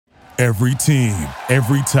Every team,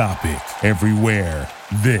 every topic, everywhere.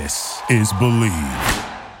 This is Bleav.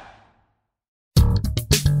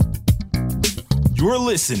 You're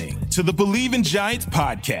listening to the Bleav in Giants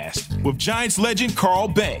podcast with Giants legend Carl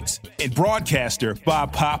Banks and broadcaster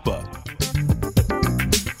Bob Papa.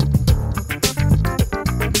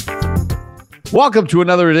 Welcome to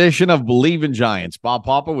another edition of Bleav in Giants. Bob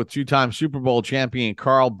Papa with two-time Super Bowl champion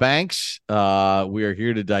Carl Banks. We are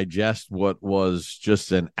here to digest what was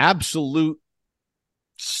just an absolute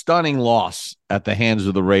stunning loss at the hands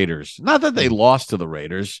of the Raiders. Not that they lost to the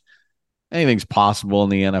Raiders. Anything's possible in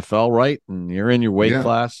the NFL, right? And you're in your weight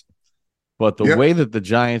class. But the way that the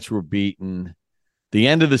Giants were beaten, the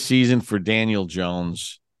end of the season for Daniel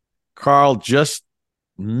Jones, Carl, just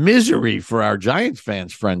misery for our Giants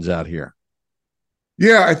friends out here.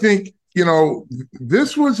 Yeah, I think,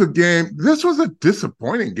 this was a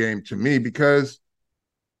disappointing game to me because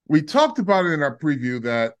we talked about it in our preview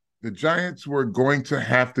that the Giants were going to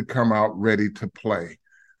have to come out ready to play.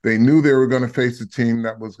 They knew they were going to face a team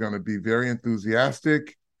that was going to be very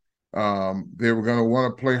enthusiastic. They were going to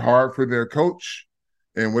want to play hard for their coach.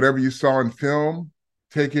 And whatever you saw in film,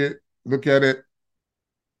 take it, look at it,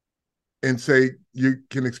 and say you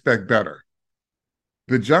can expect better.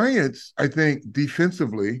 The Giants, I think,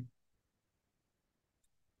 defensively,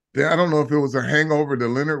 I don't know if it was a hangover, the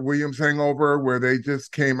Leonard Williams hangover, where they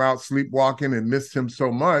just came out sleepwalking and missed him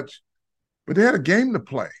so much, but they had a game to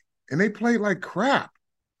play, and they played like crap.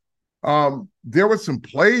 There were some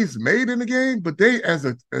plays made in the game, but they, as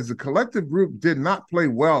a collective group, did not play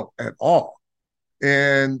well at all.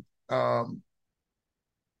 And I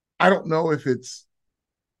don't know if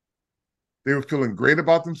they were feeling great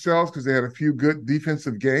about themselves because they had a few good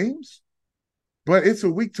defensive games, but it's a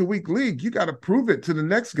week-to-week league. You got to prove it to the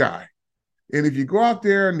next guy. And if you go out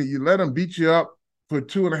there and you let them beat you up for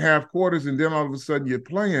 2.5 quarters and then all of a sudden you're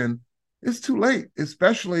playing, it's too late,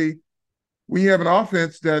 especially when you have an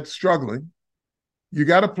offense that's struggling. You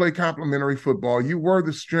got to play complementary football. You were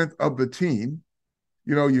the strength of the team.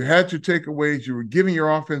 You had your takeaways. You were giving your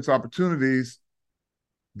offense opportunities.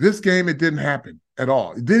 This game, it didn't happen at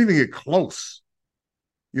all. It didn't even get close.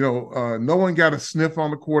 No one got a sniff on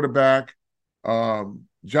the quarterback.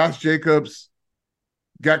 Josh Jacobs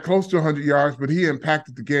got close to 100 yards, but he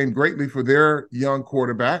impacted the game greatly for their young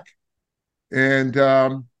quarterback. And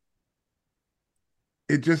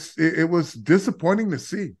it was disappointing to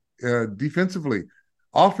see defensively.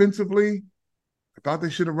 Offensively, I thought they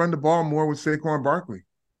should have run the ball more with Saquon Barkley.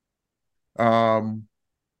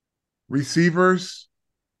 Receivers,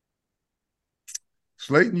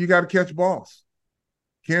 Slayton, you got to catch balls.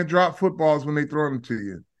 Can't drop footballs when they throw them to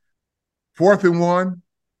you. 4th and 1,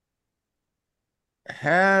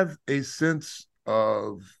 have a sense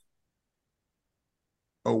of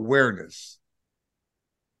awareness.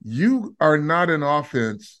 You are not an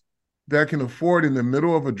offense that can afford in the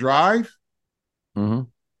middle of a drive to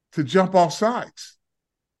jump off sides.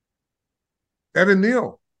 Evan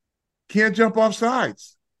Neal can't jump off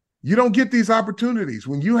sides. You don't get these opportunities.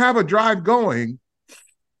 When you have a drive going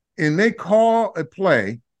and they call a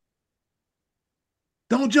play,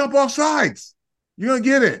 don't jump off sides. You're going to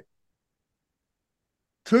get it.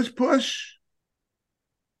 Push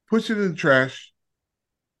it in the trash.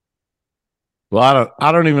 Well,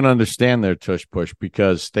 I don't even understand their tush push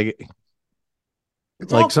because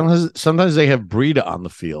sometimes they have Breida on the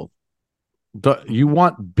field. You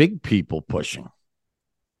want big people pushing.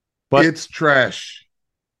 But it's trash.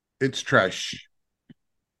 It's trash.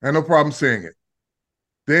 I have no problem saying it.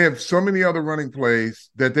 They have so many other running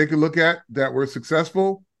plays that they could look at that were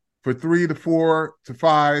successful for 3 to 4 to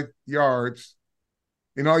 5 yards,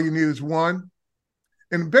 and all you need is one.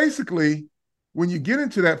 And basically, when you get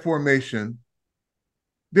into that formation,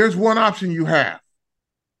 there's one option you have.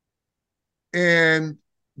 And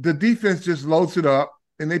the defense just loads it up,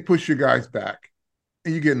 and they push your guys back,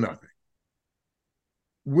 and you get nothing.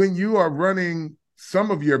 When you are running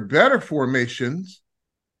some of your better formations,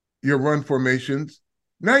 your run formations,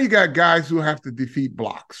 now you got guys who have to defeat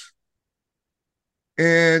blocks.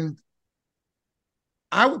 And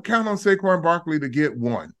I would count on Saquon Barkley to get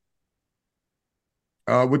one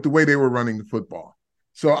with the way they were running the football.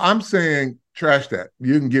 So I'm saying trash that.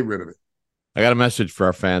 You can get rid of it. I got a message for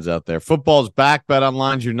our fans out there. Football's back.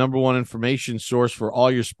 BetOnline's your number one information source for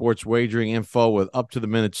all your sports wagering info with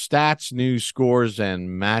up-to-the-minute stats, news, scores, and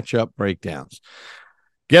matchup breakdowns.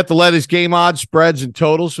 Get the latest game odds, spreads, and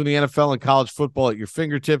totals from the NFL and college football at your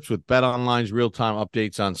fingertips with BetOnline's real-time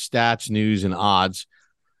updates on stats, news, and odds.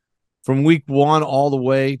 From week 1 all the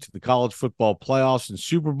way to the college football playoffs and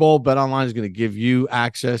Super Bowl, BetOnline is going to give you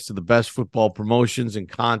access to the best football promotions and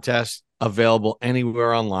contests available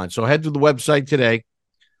anywhere online. So head to the website today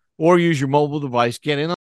or use your mobile device. Get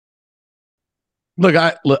in. Look,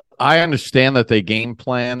 I understand that they game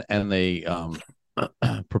plan and they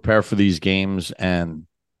prepare for these games. And,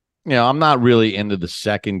 I'm not really into the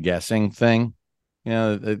second guessing thing.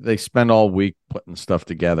 They spend all week putting stuff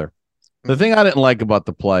together. The thing I didn't like about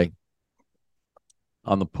the play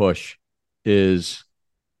on the push is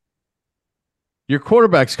your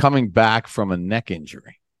quarterback's coming back from a neck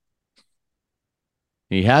injury.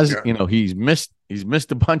 He has, he's missed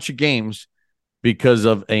a bunch of games because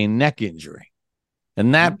of a neck injury.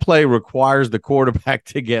 And that play requires the quarterback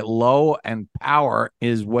to get low and power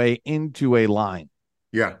his way into a line.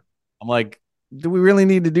 Yeah. I'm like, do we really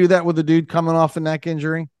need to do that with a dude coming off a neck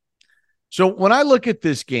injury? So when I look at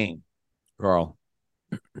this game, Carl,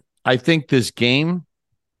 I think this game,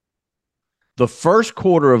 the first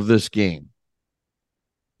quarter of this game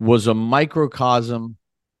was a microcosm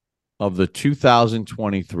of the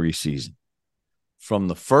 2023 season. From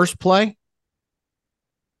the first play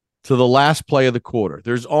to the last play of the quarter,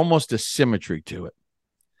 there's almost a symmetry to it.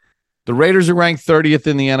 The Raiders are ranked 30th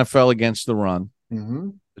in the NFL against the run. Mm-hmm.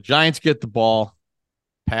 The Giants get the ball,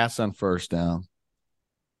 pass on first down,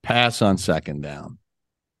 pass on second down,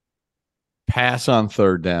 pass on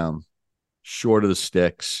third down, short of the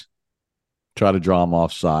sticks, try to draw him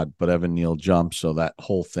offside, but Evan Neal jumps, so that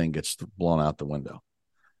whole thing gets blown out the window.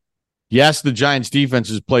 Yes, the Giants defense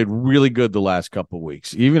has played really good the last couple of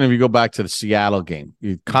weeks. Even if you go back to the Seattle game,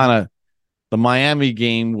 the Miami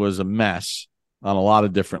game was a mess on a lot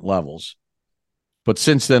of different levels. But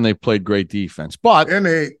since then, they played great defense. And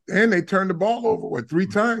they turned the ball over 3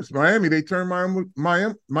 times. Miami, they turned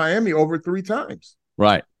Miami over 3 times.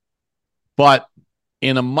 Right. But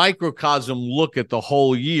in a microcosm look at the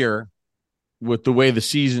whole year, with the way the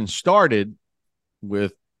season started,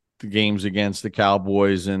 with the games against the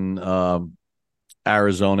Cowboys and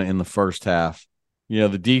Arizona in the first half,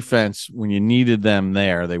 the defense, when you needed them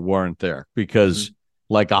there, they weren't there because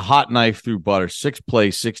like a hot knife through butter, 6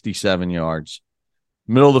 plays, 67 yards.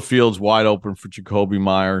 Middle of the field's wide open for Jacoby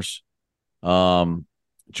Myers.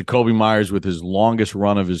 Jacoby Myers, with his longest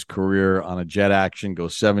run of his career on a jet action,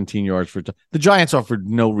 goes 17 yards for the Giants offered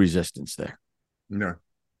no resistance there. No.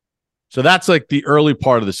 So that's like the early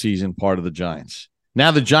part of the season, part of the Giants.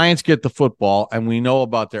 Now the Giants get the football, and we know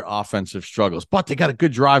about their offensive struggles, but they got a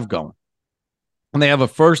good drive going. And they have a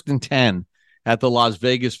 1st and 10 at the Las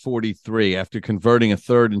Vegas 43 after converting a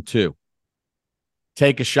 3rd and 2.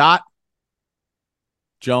 Take a shot.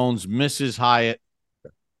 Jones misses Hyatt.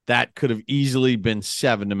 That could have easily been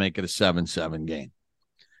 7 to make it a 7-7 game.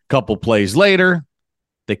 Couple plays later,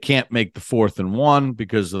 they can't make the 4th and 1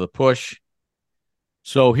 because of the push.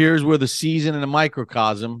 So here's where the season in a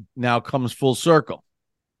microcosm now comes full circle.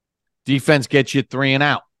 Defense gets you 3 and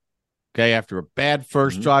out. Okay, after a bad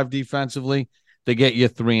first drive defensively, they get you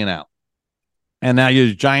 3 and out. And now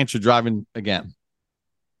your Giants are driving again.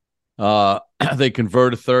 They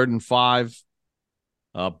convert a 3rd and 5.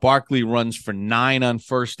 Barkley runs for 9 on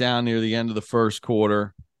first down near the end of the first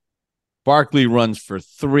quarter. Barkley runs for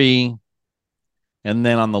 3. And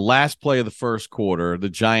then on the last play of the first quarter, the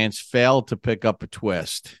Giants failed to pick up a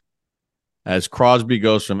twist as Crosby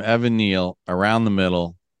goes from Evan Neal around the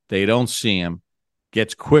middle. They don't see him.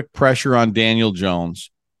 Gets quick pressure on Daniel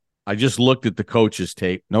Jones. I just looked at the coach's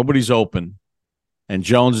tape. Nobody's open. And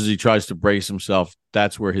Jones, as he tries to brace himself,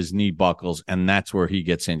 that's where his knee buckles, and that's where he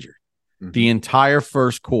gets injured. The entire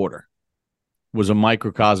first quarter was a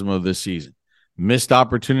microcosm of this season. Missed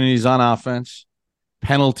opportunities on offense,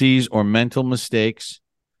 penalties or mental mistakes,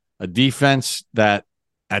 a defense that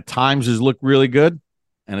at times has looked really good,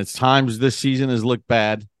 and at times this season has looked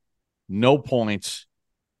bad. No points,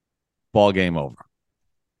 ball game over.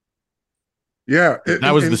 Yeah.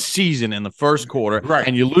 That was the season in the first quarter, right?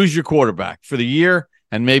 And you lose your quarterback for the year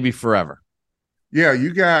and maybe forever. Yeah,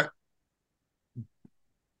 you got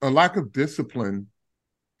a lack of discipline.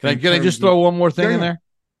 Can I just throw one more thing in there?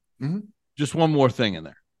 Mm-hmm. Just one more thing in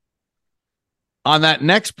there. On that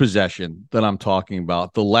next possession that I'm talking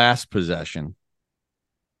about, the last possession,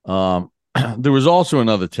 there was also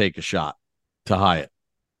another take a shot to Hyatt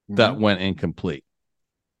that went incomplete.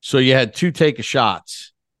 So you had 2 take a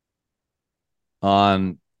shots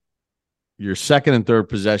on your second and third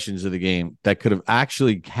possessions of the game that could have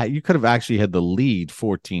actually you could have actually had the lead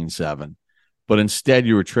 14-7. But instead,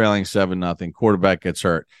 you were trailing 7-0. Quarterback gets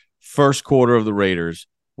hurt. First quarter of the Raiders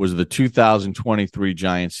was the 2023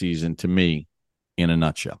 Giants season to me, in a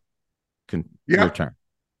nutshell. Your turn.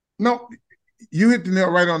 No, you hit the nail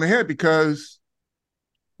right on the head because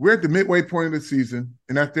we're at the midway point of the season,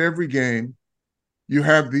 and after every game, you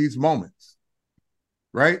have these moments.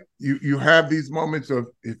 right? You have these moments of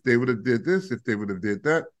if they would have did this, if they would have did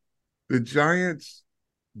that. The Giants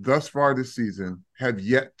thus far this season have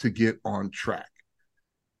yet to get on track.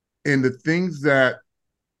 And the things that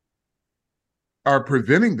are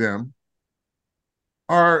preventing them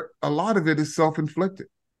are a lot of it is self-inflicted.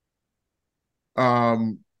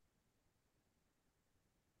 Um,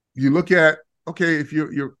 you look at, okay, if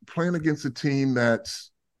you're playing against a team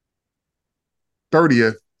that's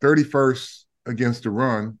 30th, 31st against a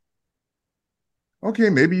run, okay,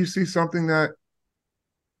 maybe you see something that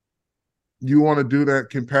you want to do that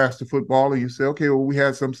can pass the football, and you say, okay, well, we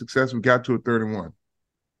had some success. We got to a 3rd-and-1.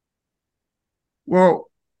 Well,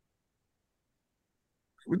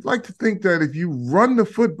 we'd like to think that if you run the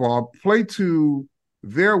football, play to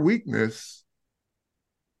their weakness,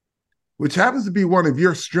 which happens to be one of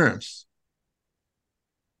your strengths,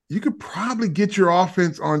 you could probably get your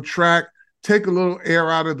offense on track, take a little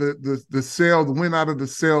air out of the sail, the wind out of the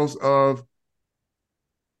sails of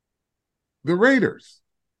the Raiders.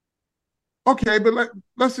 Okay, but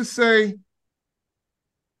let's just say,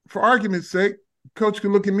 for argument's sake, coach could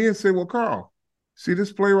look at me and say, well, Carl, see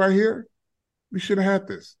this play right here? We should have had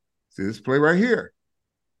this. See this play right here?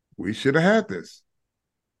 We should have had this.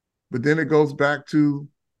 But then it goes back to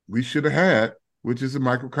we should have had, which is a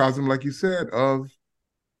microcosm, like you said, of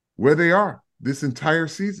where they are this entire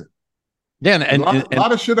season. Yeah, and a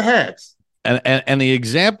lot of should have hads. And the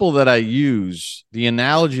example that I use, the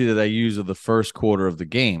analogy that I use of the first quarter of the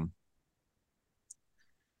game,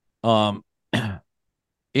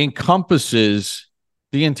 encompasses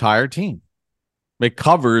the entire team. It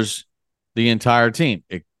covers the entire team.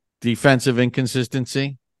 Defensive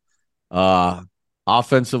inconsistency,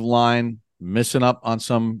 offensive line missing up on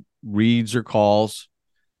some reads or calls,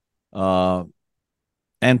 and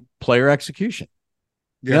player execution.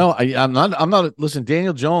 Yeah. I'm not. Listen,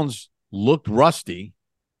 Daniel Jones looked rusty,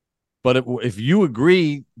 but if you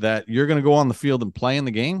agree that you're going to go on the field and play in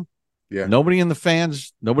the game, nobody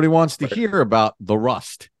wants to hear about the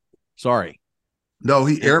rust. Sorry. No,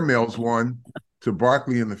 he airmails one to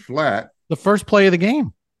Barkley in the flat. The first play of the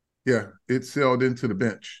game. Yeah, it sailed into the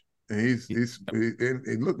bench. And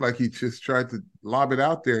it looked like he just tried to lob it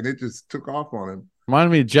out there, and it just took off on him.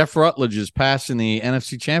 Reminded me of Jeff Rutledge's pass in the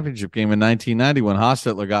NFC Championship game in 1990 when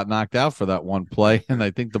Hostetler got knocked out for that one play, and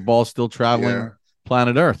I think the ball's still traveling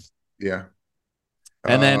planet Earth. Yeah.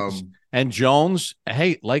 And Jones,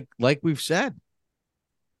 hey, like we've said,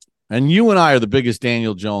 and you and I are the biggest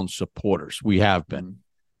Daniel Jones supporters. We have been.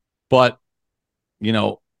 But,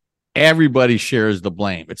 everybody shares the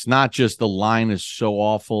blame. It's not just the line is so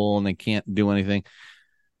awful and they can't do anything.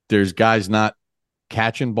 There's guys not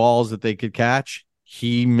catching balls that they could catch.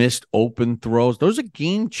 He missed open throws. Those are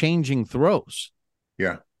game-changing throws.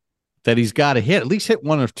 Yeah. That he's got to hit. At least hit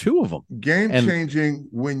one or two of them. Game-changing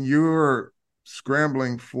when you're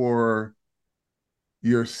scrambling for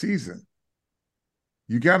your season.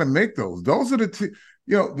 You got to make those. Those are the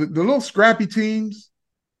little scrappy teams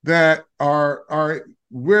that are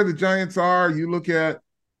where the Giants are. You look at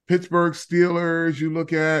Pittsburgh Steelers, you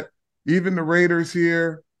look at even the Raiders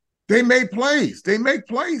here. They make plays. They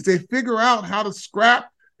figure out how to scrap.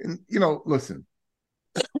 And, listen,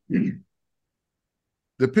 the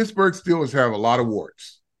Pittsburgh Steelers have a lot of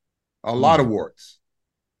warts.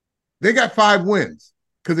 They got 5 wins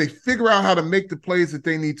because they figure out how to make the plays that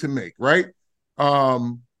they need to make, right?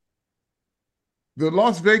 The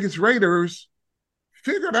Las Vegas Raiders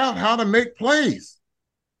figured out how to make plays.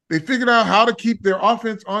 They figured out how to keep their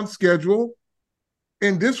offense on schedule.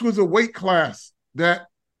 And this was a weight class that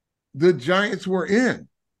the Giants were in.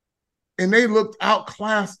 And they looked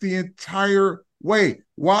outclassed the entire way.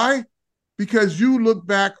 Why? Because you look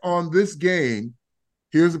back on this game,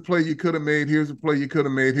 here's a play you could have made, here's a play you could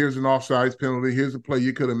have made, here's an offsides penalty, here's a play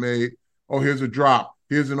you could have made, oh, here's a drop,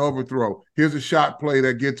 here's an overthrow, here's a shot play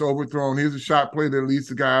that gets overthrown, here's a shot play that leads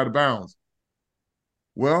the guy out of bounds.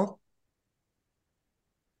 Well,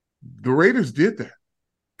 the Raiders did that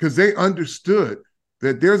because they understood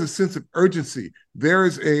that there's a sense of urgency. There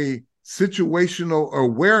is a situational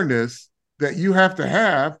awareness that you have to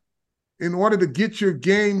have in order to get your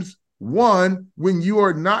games won when you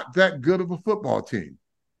are not that good of a football team.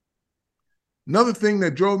 Another thing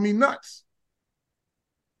that drove me nuts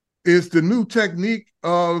is the new technique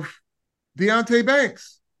of Deonte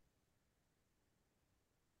Banks.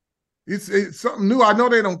 It's something new. I know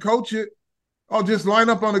they don't coach it. I'll just line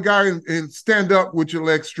up on a guy and stand up with your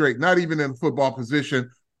legs straight, not even in a football position.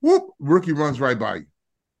 Whoop, rookie runs right by you.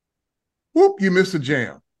 Whoop, you miss a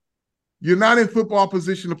jam. You're not in football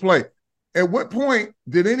position to play. At what point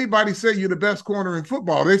did anybody say you're the best corner in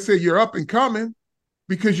football? They say you're up and coming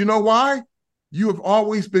because you know why? you have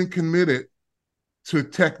always been committed to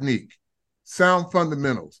technique, sound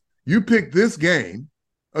fundamentals. You picked this game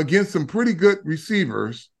against some pretty good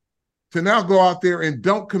receivers to now go out there and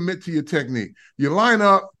don't commit to your technique. You line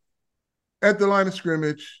up at the line of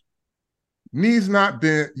scrimmage, knees not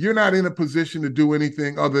bent. You're not in a position to do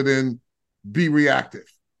anything other than be reactive.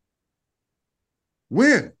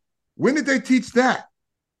 When? When did they teach that?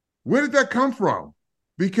 Where did that come from?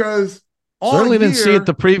 Because certainly didn't see it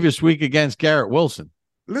the previous week against Garrett Wilson.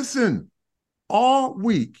 Listen, all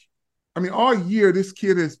year, this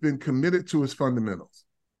kid has been committed to his fundamentals.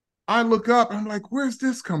 I look up, I'm like, where's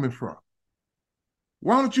this coming from?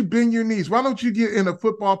 Why don't you bend your knees? Why don't you get in a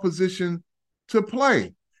football position to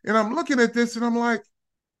play? And I'm looking at this and I'm like,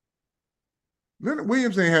 Leonard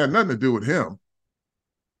Williams ain't had nothing to do with him.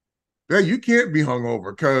 That you can't be hung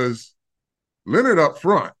over because Leonard up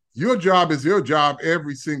front, your job is your job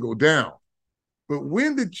every single down. But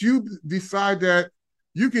when did you decide that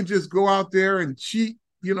you can just go out there and cheat,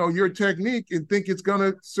 your technique and think it's going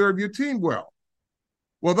to serve your team well?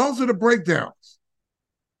 Well, those are the breakdowns.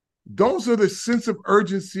 Those are the sense of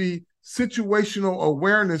urgency, situational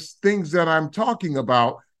awareness things that I'm talking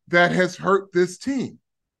about that has hurt this team.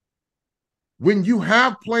 When you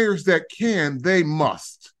have players that can, they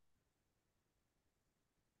must.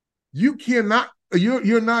 You cannot,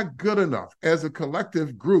 you're not good enough as a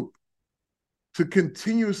collective group to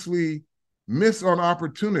continuously miss on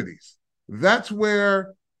opportunities. That's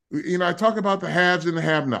where, I talk about the haves and the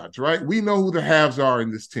have-nots, right? We know who the haves are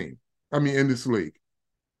in this team. In this league.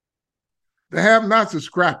 The have-nots are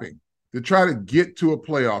scrapping to try to get to a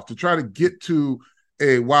playoff, to try to get to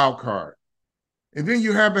a wild card. And then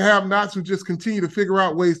you have the have-nots who just continue to figure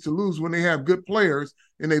out ways to lose when they have good players,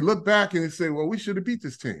 and they look back and they say, well, we should have beat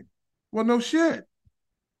this team. Well, no shit.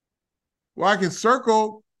 Well, I can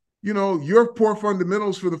circle, your poor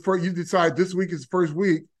fundamentals for the first, you decide this week is the first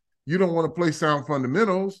week, you don't want to play sound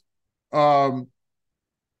fundamentals. I'm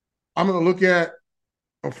going to look at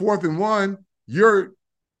a 4th and 1. You're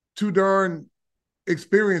too darn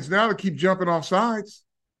experienced now to keep jumping off sides,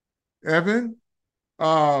 Evan.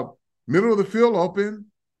 Middle of the field open.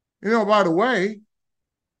 By the way,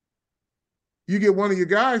 you get one of your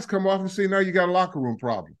guys come off and say, now you got a locker room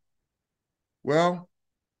problem. Well,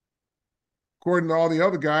 according to all the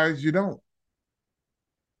other guys, you don't.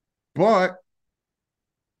 But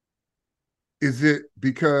is it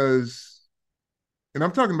because, and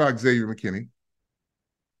I'm talking about Xavier McKinney,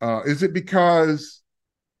 is it because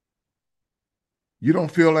you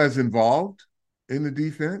don't feel as involved in the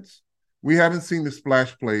defense? We haven't seen the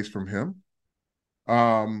splash plays from him.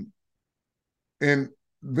 And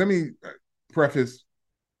let me preface,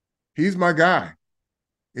 he's my guy.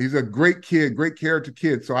 He's a great kid, great character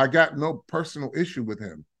kid, so I got no personal issue with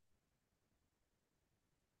him.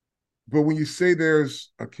 But when you say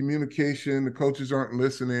there's a communication, the coaches aren't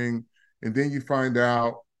listening, and then you find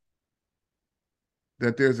out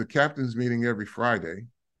that there's a captain's meeting every Friday,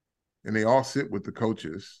 and they all sit with the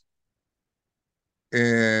coaches,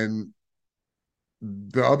 and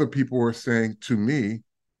the other people were saying to me,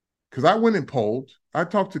 because I went and polled, I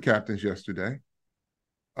talked to captains yesterday,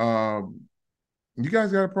 you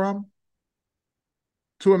guys got a problem?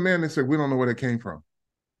 To a man, they said, we don't know where that came from.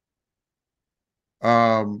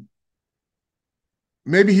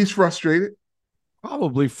 Maybe he's frustrated.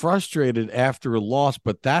 Probably frustrated after a loss,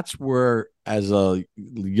 but that's where, as a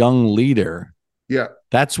young leader,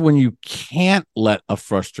 that's when you can't let a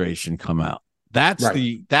frustration come out. That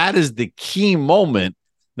is the key moment,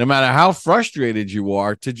 no matter how frustrated you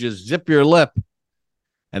are, to just zip your lip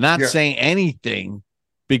and not say anything,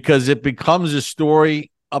 because it becomes a story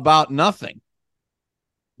about nothing.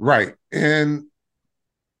 Right. And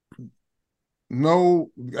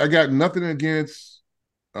no, I got nothing against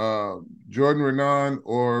Jordan Renan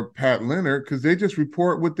or Pat Leonard, because they just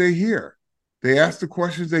report what they hear. They ask the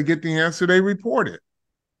questions, they get the answer, they report it.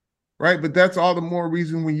 Right. But that's all the more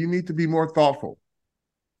reason when you need to be more thoughtful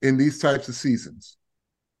in these types of seasons,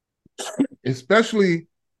 especially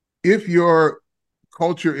if your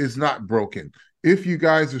culture is not broken, if you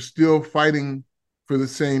guys are still fighting for the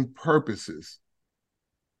same purposes.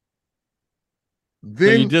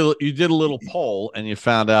 Then you did a little poll and you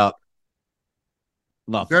found out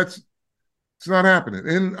nothing. It's not happening.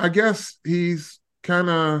 And I guess he's kind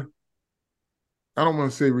of, I don't want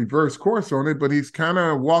to say reverse course on it, but he's kind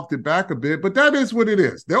of walked it back a bit. But that is what it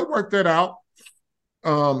is. They'll work that out.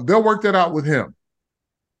 They'll work that out with him.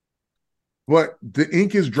 But the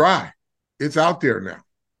ink is dry. It's out there now,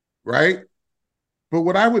 right? But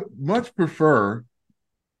what I would much prefer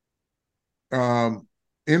in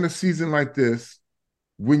a season like this,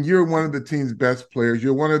 when you're one of the team's best players,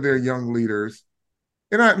 you're one of their young leaders,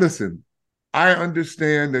 And I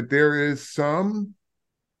understand that there is some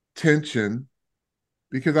tension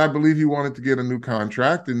because I Bleav he wanted to get a new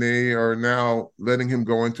contract, and they are now letting him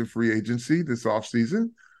go into free agency this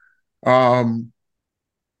offseason.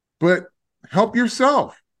 But help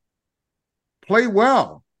yourself. Play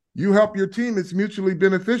well. You help your team. It's mutually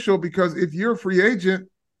beneficial because if you're a free agent,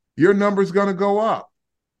 your number's going to go up.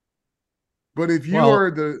 But if you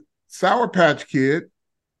are the Sour Patch Kid,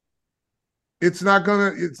 it's not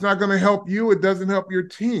gonna help you. It doesn't help your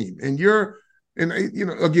team. Again,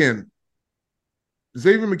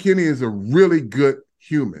 Xavier McKinney is a really good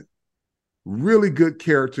human, really good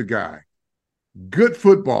character guy, good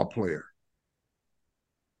football player.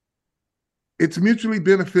 It's mutually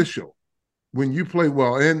beneficial when you play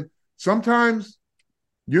well. And sometimes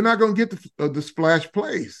you're not going to get the splash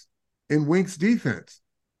plays in Wink's defense,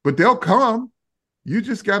 but they'll come. You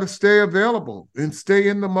just got to stay available and stay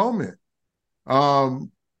in the moment.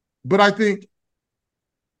 But I think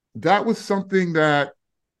that was something that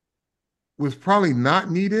was probably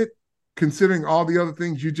not needed, considering all the other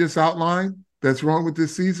things you just outlined that's wrong with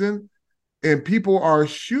this season. And people are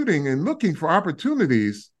shooting and looking for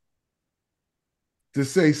opportunities to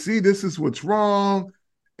say, see, this is what's wrong.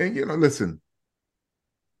 And, listen,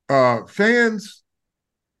 fans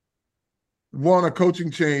want a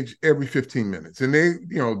coaching change every 15 minutes. And they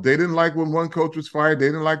didn't like when one coach was fired. They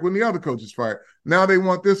didn't like when the other coach was fired. Now they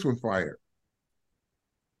want this one fired.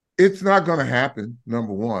 It's not going to happen,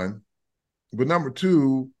 number one. But number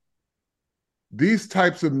two, these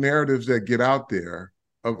types of narratives that get out there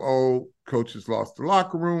of, coaches lost the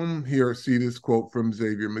locker room. Here, see this quote from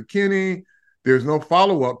Xavier McKinney. There's no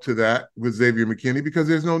follow-up to that with Xavier McKinney because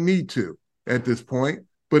there's no need to at this point,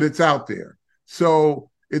 but it's out there.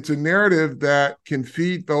 So it's a narrative that can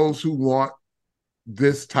feed those who want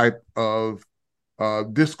this type of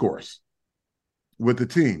discourse with the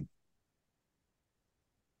team.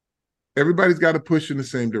 Everybody's got to push in the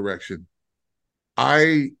same direction.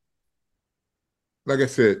 Like I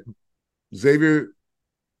said, Xavier,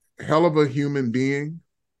 hell of a human being.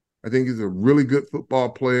 I think he's a really good football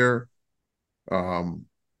player.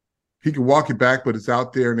 He can walk it back, but it's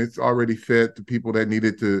out there and it's already fed to people that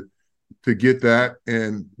needed to get that.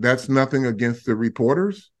 And that's nothing against the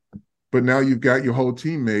reporters. But now you've got your whole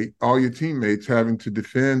all your teammates having to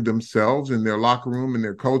defend themselves in their locker room and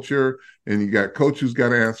their culture. And you got coach who's got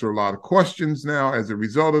to answer a lot of questions now as a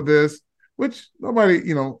result of this, which nobody,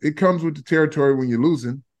 it comes with the territory when you're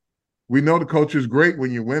losing. We know the culture is great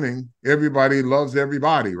when you're winning. Everybody loves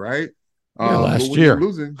everybody, right? Last but when year. you're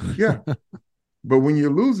losing, yeah. But when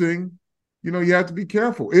you're losing, you have to be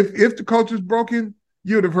careful. If the culture's broken,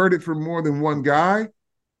 you'd have heard it from more than one guy.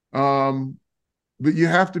 But you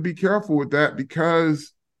have to be careful with that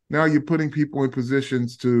because now you're putting people in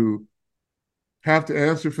positions to have to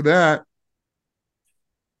answer for that,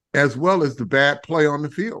 as well as the bad play on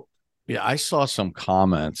the field. Yeah, I saw some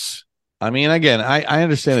comments. I mean, again, I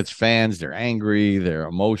understand it's fans. They're angry. They're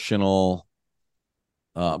emotional.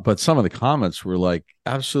 But some of the comments were like,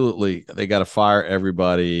 absolutely, they got to fire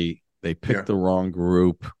everybody. They picked the wrong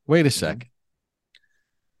group. Wait a second.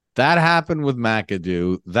 That happened with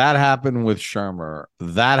McAdoo. That happened with Shermer.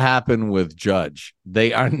 That happened with Judge.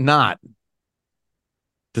 They are not.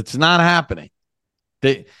 That's not happening.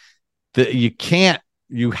 You can't.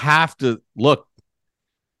 You have to look.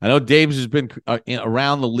 I know Davis has been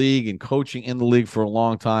around the league and coaching in the league for a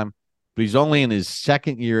long time, but he's only in his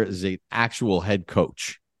second year as an actual head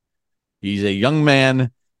coach. He's a young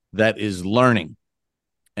man that is learning.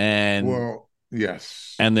 And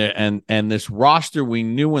yes. And this roster we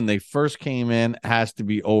knew when they first came in has to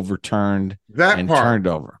be overturned turned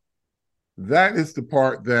over. That is the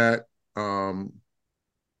part that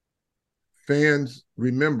fans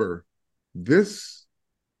remember. This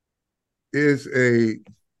is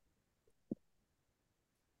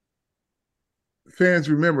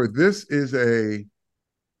a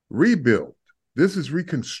rebuild. This is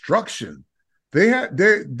reconstruction.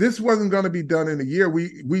 This wasn't going to be done in a year.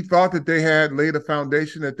 We thought that they had laid a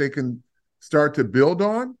foundation that they can start to build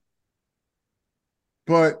on,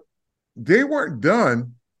 but they weren't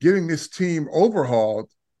done getting this team overhauled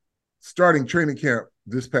starting training camp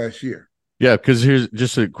this past year. Yeah, because here's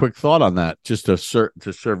just a quick thought on that, just to serve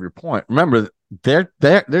your point. Remember,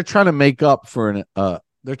 they're trying to make up for a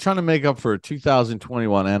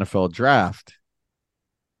 2021 NFL draft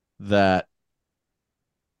that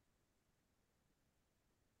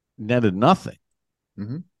netted nothing.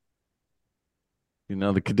 Mm-hmm.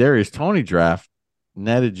 The Kadarius Toney draft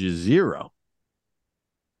netted you zero.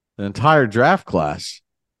 The entire draft class.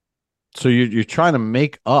 So you're trying to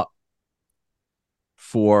make up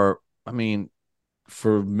for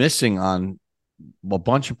for missing on a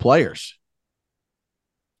bunch of players.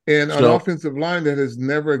 And an offensive line that has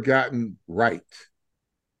never gotten right.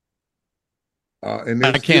 And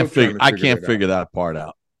I can't figure that part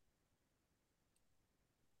out.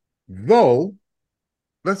 Though,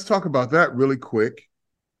 let's talk about that really quick.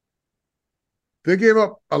 They gave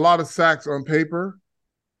up a lot of sacks on paper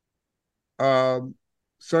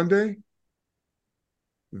Sunday.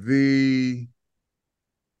 The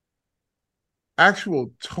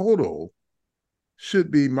actual total should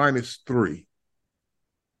be -3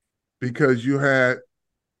 because you had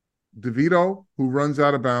DeVito, who runs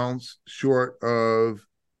out of bounds short of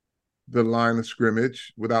the line of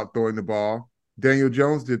scrimmage without throwing the ball. Daniel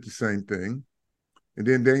Jones did the same thing. And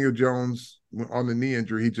then Daniel Jones, on the knee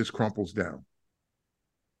injury, he just crumples down.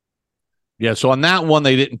 Yeah, so on that one,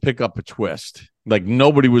 they didn't pick up a twist. Like,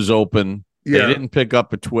 nobody was open. Yeah. They didn't pick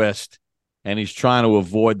up a twist, and he's trying to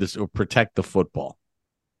avoid this or protect the football.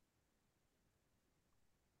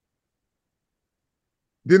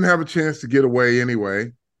 Didn't have a chance to get away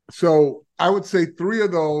anyway. So I would say 3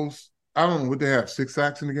 of those, I don't know, would they have 6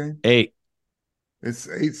 sacks in the game? 8. It's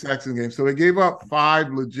 8 sacks in the game. So they gave up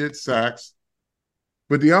 5 legit sacks,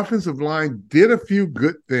 but the offensive line did a few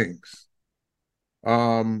good things.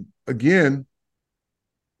 Again,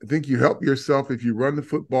 I think you help yourself if you run the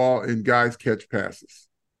football and guys catch passes.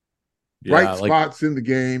 Yeah, bright spots in the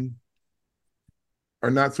game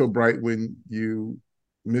are not so bright when you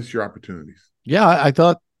miss your opportunities. Yeah, I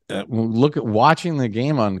thought, look at watching the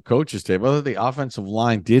game on the coach's tape, I thought the offensive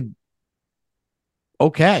line did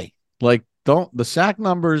okay. Like, the sack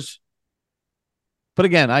numbers. But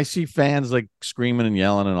again, I see fans like screaming and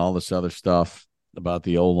yelling and all this other stuff about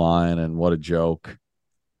the O-line and what a joke.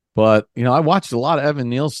 But, I watched a lot of Evan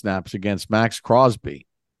Neal snaps against Max Crosby,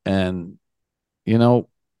 and, he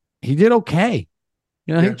did okay.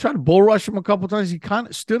 He tried to bull rush him a couple of times. He kind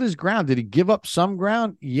of stood his ground. Did he give up some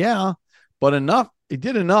ground? Yeah, but enough. He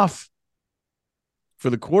did enough for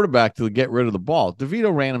the quarterback to get rid of the ball.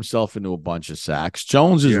 DeVito ran himself into a bunch of sacks.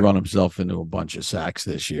 Jones has run himself into a bunch of sacks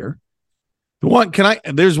this year.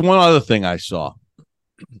 There's one other thing I saw.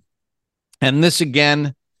 And this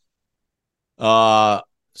again,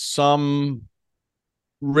 some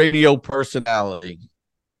radio personality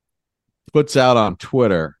puts out on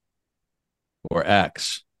Twitter or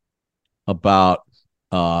X about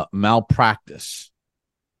malpractice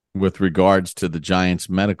with regards to the Giants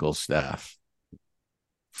medical staff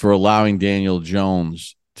for allowing Daniel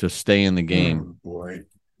Jones to stay in the game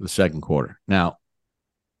the second quarter. Now,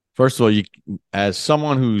 first of all, you, as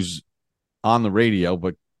someone who's on the radio,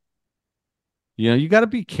 but you got to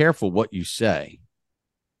be careful what you say.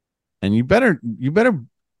 And you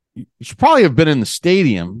should probably have been in the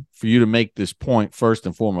stadium for you to make this point first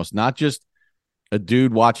and foremost, not just a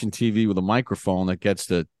dude watching TV with a microphone that gets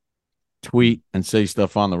to tweet and say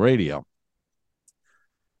stuff on the radio.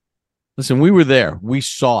 Listen, we were there. We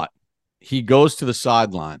saw it. He goes to the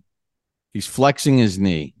sideline. He's flexing his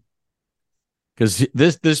knee. Because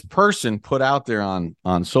this person put out there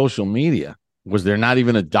on social media, was there not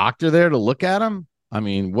even a doctor there to look at him? I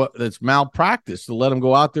mean, that's malpractice to let him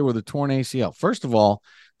go out there with a torn ACL. First of all,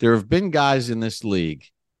 there have been guys in this league,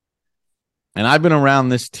 and I've been around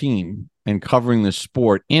this team and covering this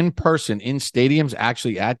sport in person, in stadiums,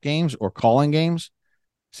 actually at games or calling games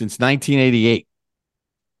since 1988.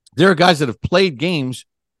 There are guys that have played games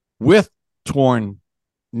with torn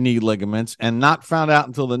knee ligaments and not found out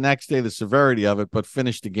until the next day the severity of it, but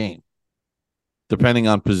finished the game, depending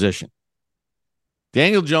on position.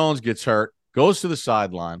 Daniel Jones gets hurt, goes to the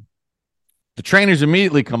sideline. The trainers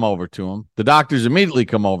immediately come over to him. The doctors immediately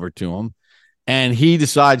come over to him. And he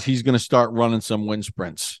decides he's going to start running some wind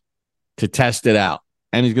sprints to test it out.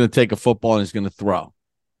 And he's going to take a football and he's going to throw.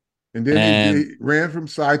 And then he ran from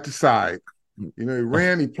side to side. He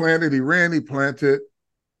ran, he planted, he ran, he planted,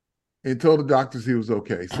 and told the doctors he was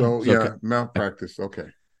okay. So, okay. Malpractice, okay.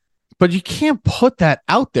 But you can't put that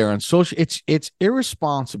out there on social. It's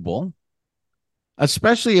irresponsible,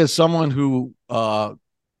 especially as someone who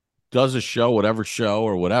does a show,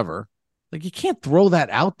 whatever. Like, you can't throw that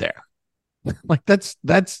out there. Like, that's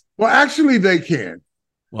well, actually they can.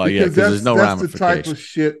 Well, because there's no ramifications. That's the type of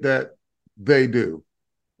shit that they do,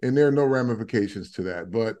 and there are no ramifications to that.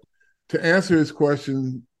 But to answer his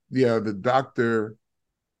question, the doctor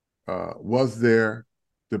was there.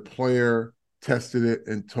 The player tested it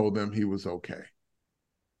and told them he was okay.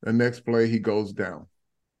 The next play, he goes down.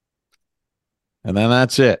 And then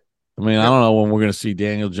that's it. I mean, I don't know when we're going to see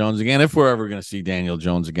Daniel Jones again, if we're ever going to see Daniel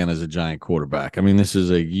Jones again as a Giant quarterback. I mean, this is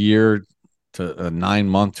a 9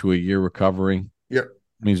 month to a year recovery. Yep.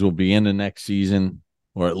 Means we'll be in the next season.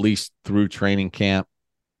 or at least through training camp.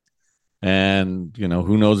 And,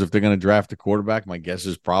 who knows if they're going to draft a quarterback. My guess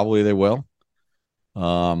is probably they will.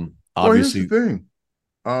 Well, here's Obviously, the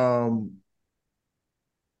thing.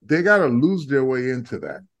 They got to lose their way into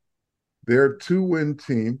that. They're a 2-win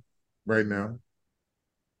team right now.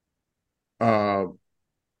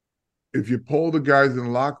 If you poll the guys in the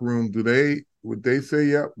locker room, would they say,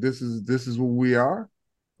 "Yep, this is what we are,"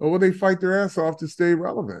 or will they fight their ass off to stay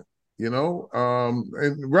relevant?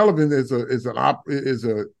 And relevant is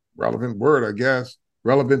a relevant word, I guess.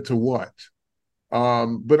 Relevant to what?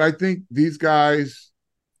 But I think these guys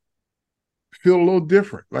feel a little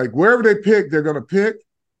different. Like wherever they pick, they're going to pick.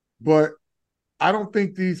 But I don't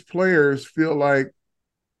think these players feel like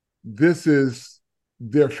this is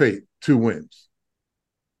their fate, 2 wins.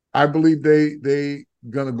 I believe they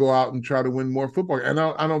going to go out and try to win more football. And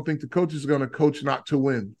I don't think the coaches are going to coach not to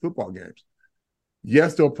win football games.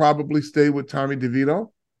 Yes, they'll probably stay with Tommy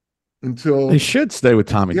DeVito until they should stay with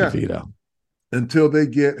Tommy DeVito until they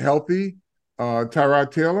get healthy.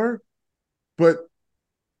 Tyrod Taylor, but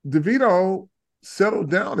DeVito settled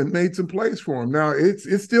down and made some plays for him. Now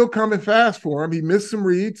it's still coming fast for him. He missed some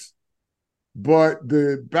reads, but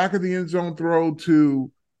the back of the end zone throw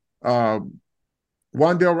to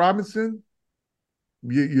Wan'Dale Robinson,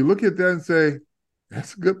 you look at that and say,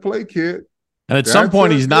 "That's a good play, kid." And at some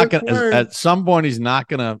point, he's not going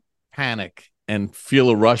to panic and feel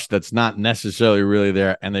a rush that's not necessarily really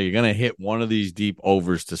there, and they're going to hit one of these deep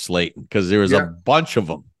overs to Slayton because there was a bunch of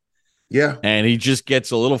them. Yeah. And he just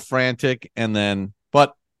gets a little frantic,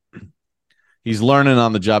 but he's learning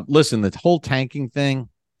on the job. Listen, the whole tanking thing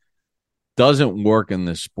doesn't work in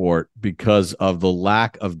this sport because of the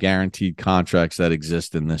lack of guaranteed contracts that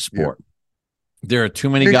exist in this sport. Yeah. There are too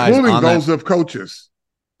many guys on including those of coaches.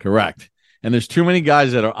 Correct. And there's too many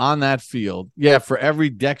guys that are on that field. Yeah, for every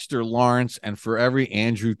Dexter Lawrence and for every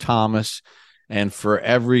Andrew Thomas and for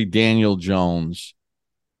every Daniel Jones,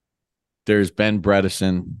 there's Ben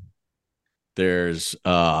Bredesen, there's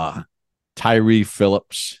Tyree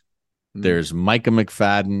Phillips, there's Micah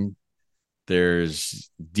McFadden, there's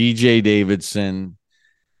DJ Davidson,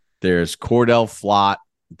 there's Cordell Flott,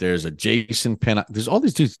 there's a Jason Pinnock. There's all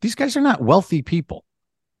these dudes. These guys are not wealthy people.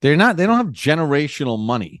 They don't have generational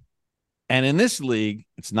money. And in this league,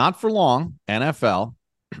 it's not for long, NFL,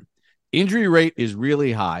 injury rate is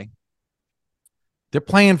really high. They're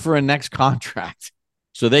playing for a next contract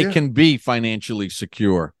so they can be financially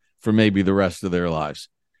secure for maybe the rest of their lives.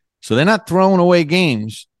 So they're not throwing away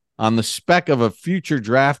games on the spec of a future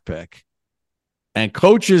draft pick. And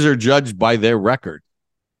coaches are judged by their record.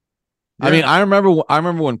 Yeah. I mean, I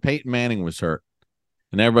remember when Peyton Manning was hurt.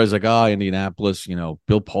 And everybody's like, "Oh, Indianapolis,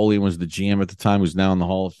 Bill Polian was the GM at the time, who's now in the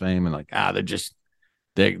Hall of Fame." And like,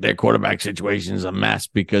 their quarterback situation is a mess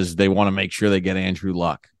because they want to make sure they get Andrew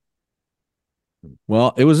Luck.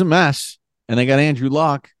 Well, it was a mess, and they got Andrew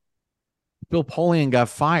Luck. Bill Polian got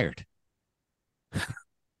fired.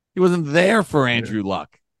 He wasn't there for Andrew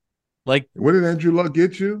Luck. Like, what did Andrew Luck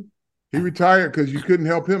get you? He retired because you couldn't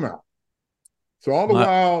help him out. So all the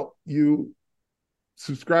while you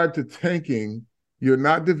subscribe to tanking, you're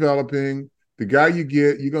not developing. The guy you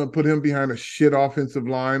get, you're going to put him behind a shit offensive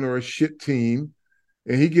line or a shit team,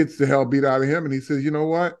 and he gets the hell beat out of him, and he says, "You know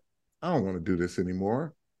what? I don't want to do this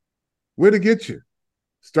anymore." Where'd it get you?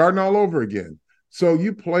 Starting all over again. So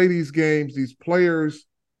you play these games, these players,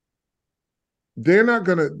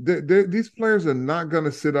 these players are not going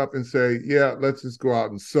to sit up and say, "Yeah, let's just go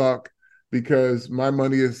out and suck because my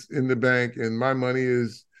money is in the bank and my money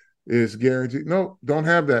is guaranteed." No, don't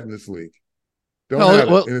have that in this league.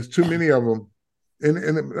 And there's too many of them. And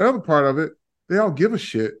the other part of it, they all give a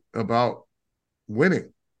shit about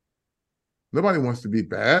winning. Nobody wants to be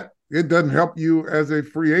bad. It doesn't help you as a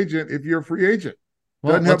free agent if you're a free agent.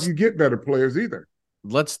 Doesn't help you get better players either.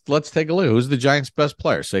 Let's take a look. Who's the Giants' best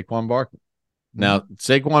player? Saquon Barkley. Now,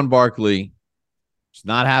 Saquon Barkley is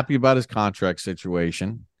not happy about his contract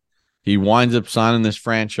situation. He winds up signing this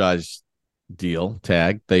franchise deal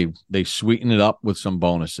tag. They sweeten it up with some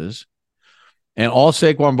bonuses. And all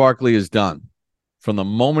Saquon Barkley has done from the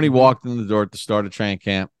moment he walked in the door at the start of training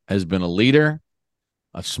camp has been a leader,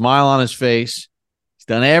 a smile on his face. He's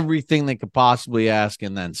done everything they could possibly ask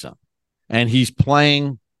and then some. And he's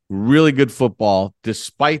playing really good football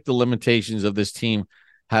despite the limitations of this team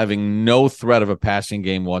having no threat of a passing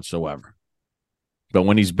game whatsoever. But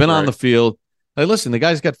when he's been on the field, hey, listen, the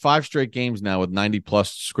guy's got 5 straight games now with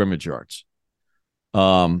 90-plus scrimmage yards.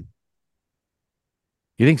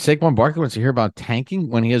 You think Saquon Barkley wants to hear about tanking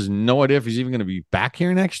when he has no idea if he's even going to be back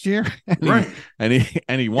here next year? Right. And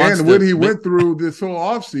he wants and when he went through this whole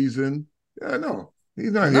offseason, no.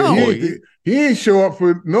 He's not No, here. He ain't show up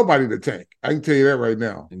for nobody to tank. I can tell you that right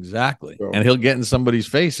now. Exactly. So. And he'll get in somebody's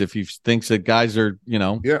face if he thinks that guys are,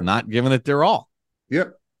 not giving it their all.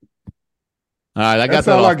 Yep. All right, I got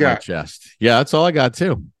that off my chest. Yeah, that's all I got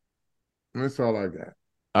too. That's all I got.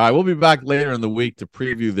 All right, we'll be back later in the week to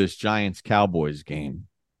preview this Giants-Cowboys game,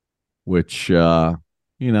 which,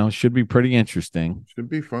 should be pretty interesting. Should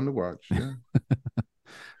be fun to watch, yeah.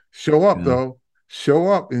 Show up, though. Show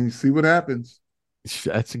up and see what happens.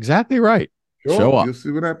 That's exactly right. Show up. You'll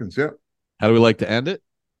see what happens, yep. How do we like to end it?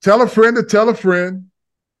 Tell a friend to tell a friend.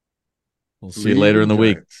 We'll see you later in the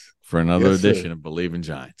week for another edition of Bleav in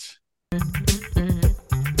Giants.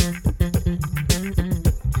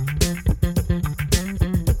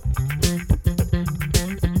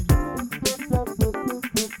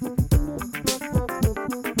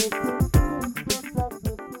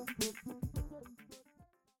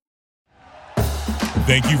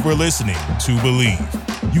 Thank you for listening to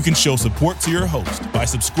Bleav. You can show support to your host by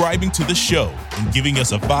subscribing to the show and giving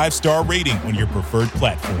us a 5-star rating on your preferred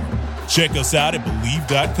platform. Check us out at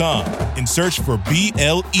Bleav.com and search for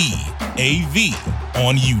BLEAV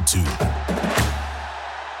on YouTube.